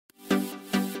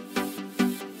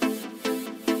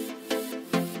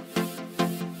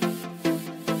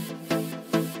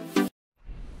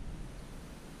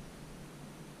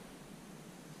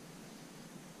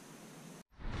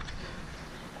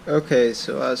Okay,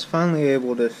 so I was finally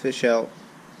able to fish out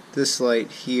this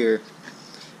light here.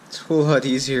 It's a whole lot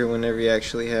easier whenever you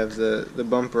actually have the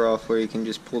bumper off, where you can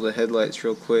just pull the headlights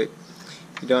real quick.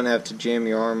 You don't have to jam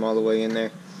your arm all the way in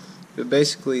there. But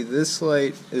basically this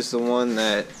light is the one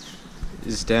that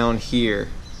is down here.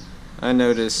 I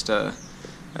noticed I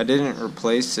didn't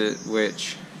replace it,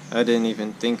 which I didn't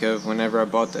even think of whenever I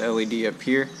bought the LED up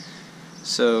here.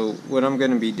 So what I'm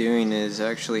going to be doing is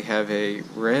actually have a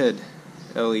red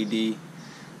LED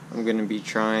I'm going to be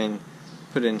trying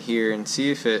put in here and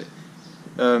see if it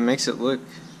makes it look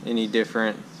any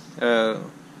different.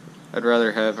 I'd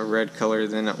rather have a red color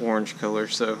than an orange color,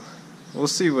 so we'll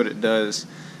see what it does.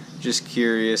 Just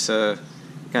curious, kind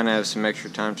of have some extra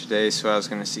time today, so I was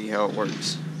going to see how it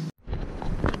works.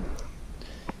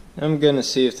 I'm going to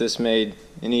see if this made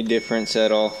any difference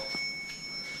at all.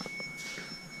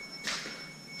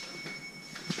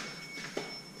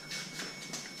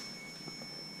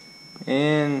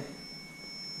 And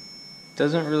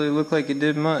doesn't really look like it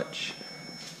did much.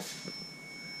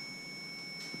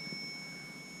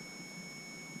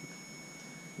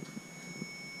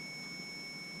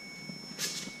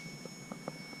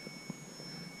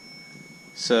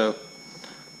 So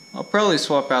I'll probably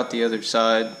swap out the other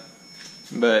side,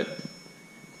 but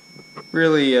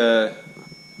really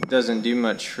doesn't do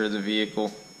much for the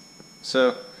vehicle.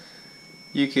 So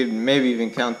you could maybe even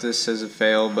count this as a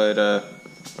fail, but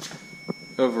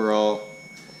overall,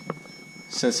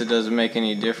 since it doesn't make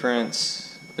any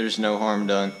difference, there's no harm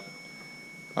done.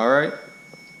 Alright,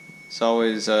 as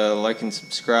always, like and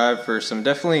subscribe for some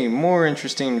definitely more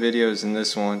interesting videos than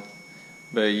this one.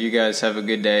 But you guys have a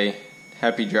good day,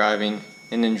 happy driving,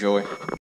 and enjoy.